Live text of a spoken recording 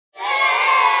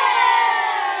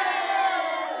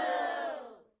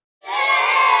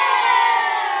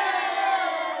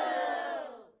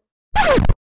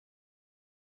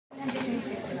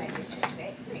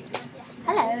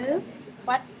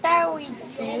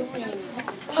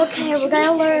Okay, we're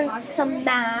gonna learn some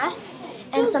math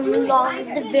and some long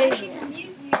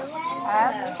division.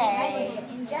 Okay.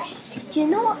 Do you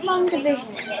know what long division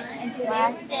is?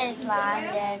 What is long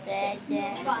division?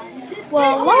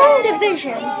 Well, long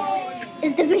division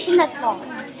is division that's long.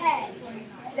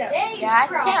 That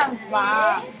sounds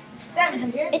long.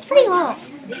 It's pretty long.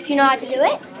 Do you know how to do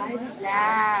it?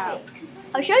 No.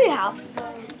 I'll show you how.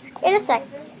 In a sec.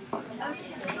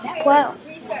 Well,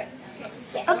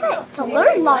 okay, to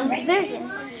learn long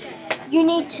division, you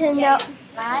need to know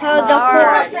how the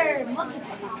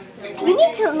you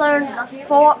need to learn the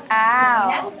 4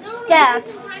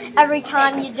 steps every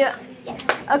time you do it.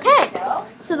 Okay,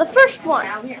 so the first one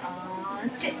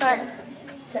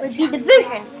would be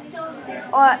division,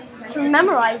 or to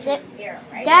memorize it,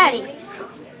 Daddy.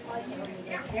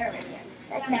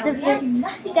 That's division.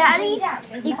 Daddy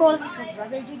equals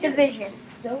division.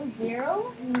 So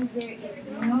 0 means there is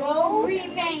no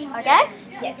remainder. Okay?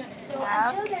 Yes. So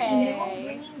until there's no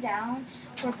bringing down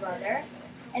for brother,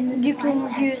 and You can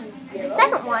use the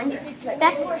second one.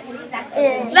 Step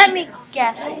is, Let me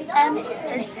guess. M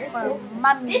is for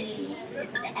mommy. this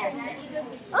is the answer.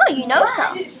 oh, you know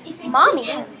some.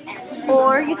 Mommy.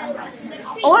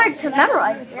 Or to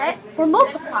memorize it, for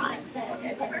multiply.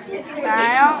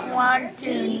 I don't want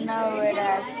to know it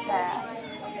as that.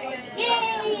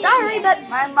 Yay! Sorry, but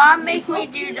My mom makes me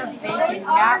do division,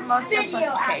 not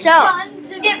multiplication. so,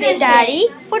 Daddy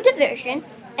for division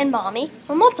and Mommy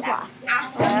for multiply.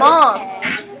 Mom.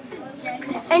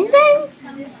 And then,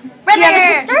 do you have a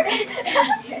sister?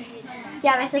 Do you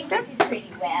have a sister?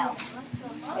 Pretty well.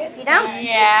 You don't?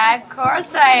 Yeah, of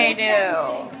course I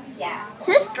do. Yeah.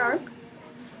 Sister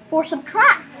for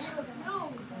subtract.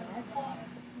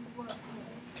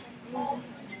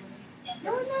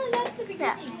 No, that's the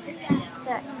beginning.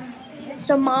 Yeah.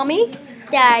 So Mommy,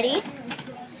 Daddy,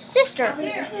 sister.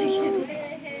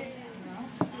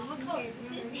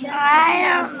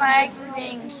 I don't like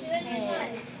things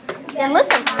big. Then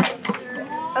listen.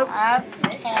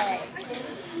 Okay.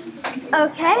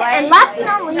 Okay, and last but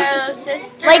not least, So,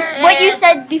 sister like what you is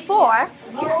said before,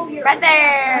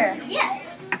 brother.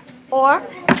 Yes. or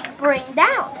bring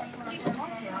down.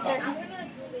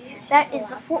 That is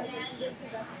the 4.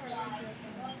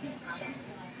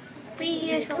 We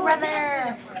is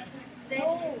brother.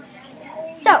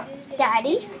 So,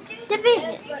 Daddy,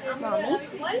 division. Mommy,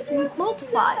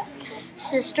 multiply.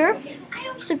 Sister,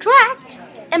 subtract.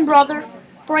 And brother,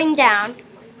 bring down.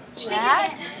 That's good.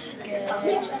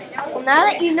 Well, now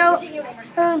that you know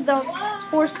the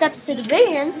 4 steps to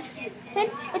division, then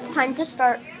it's time to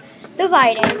start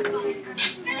dividing.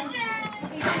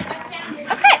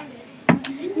 Okay.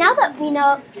 Now that we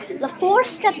know the 4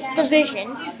 steps to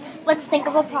division, let's think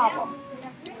of a problem.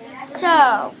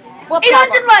 So, what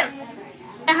problem?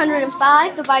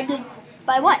 105 divided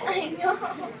by what? I know.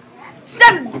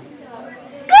 7.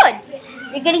 Good.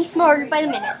 You're getting smarter by the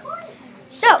minute.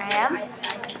 So, I am.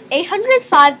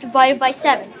 805 divided by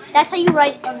 7. That's how you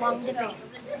write a long division.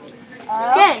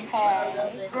 Okay.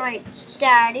 Write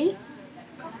Daddy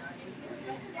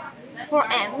for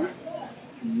M,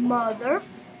 Mother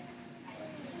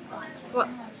for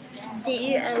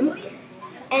D-M,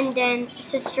 and then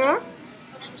sister,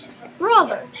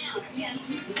 brother.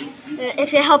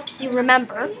 If it helps you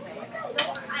remember.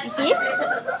 You see?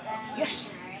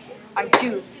 Yes, I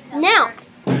do. Now,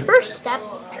 first step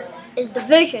is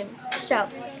division. So,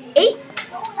 8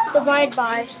 divided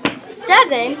by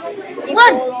 7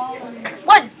 equals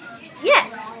 1.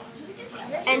 Yes.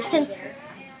 And since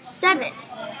 7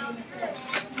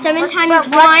 times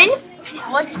 1,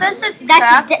 What's this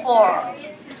That's subtract for?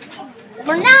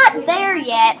 we're not there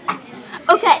yet.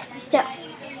 Okay, so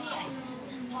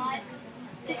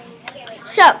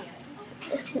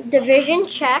division,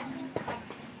 check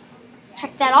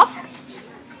that off.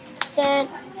 Then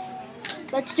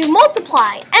let's do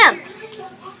multiply. M.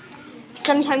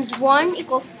 7 times 1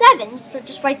 equals 7, so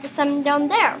just write the sum down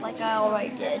there, like I already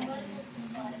did.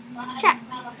 Check.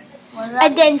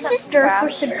 And then sister for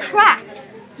subtract.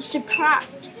 You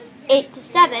subtract 8 to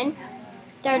 7,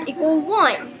 that would equal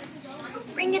 1.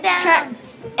 Bring it down. Check.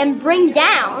 And bring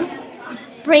down,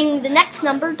 bring the next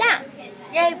number down.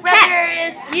 Yay, brother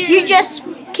is you. You just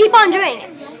keep on doing it.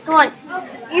 Come on,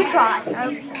 you try.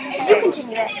 You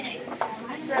continue it.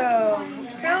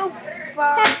 So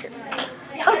far.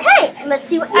 Okay, let's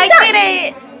see what you've I done. did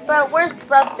it. But where's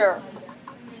brother?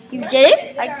 You did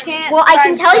it? I can't. Well, I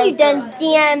can find tell you brother.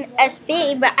 done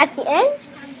DMSB, but at the end,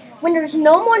 when there's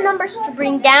no more numbers to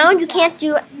bring down, you can't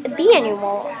do B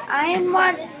anymore. I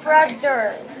want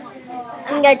brother.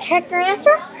 I'm gonna check your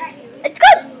answer. It's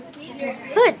good.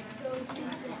 Good.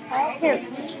 Here.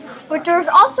 But there's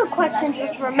also questions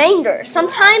with remainders.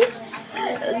 Sometimes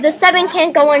the 7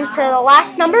 can't go into the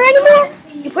last number anymore.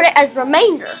 You put it as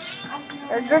remainder.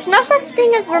 There's no such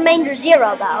thing as remainder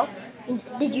 0, though.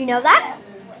 Did you know that?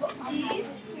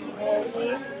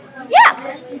 Really?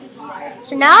 Yeah.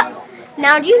 So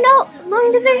now do you know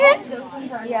long division?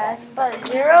 Yes, but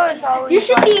 0 is always You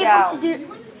should be left able to out.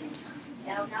 do.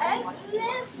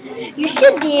 You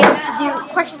should be able to do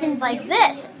questions like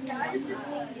this.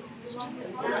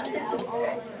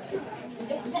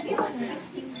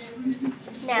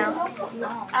 Now,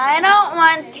 I don't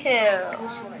want to.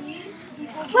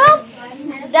 well,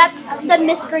 that's the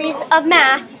mysteries of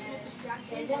math.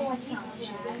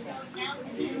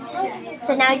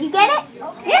 So now you get it?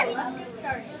 Yeah.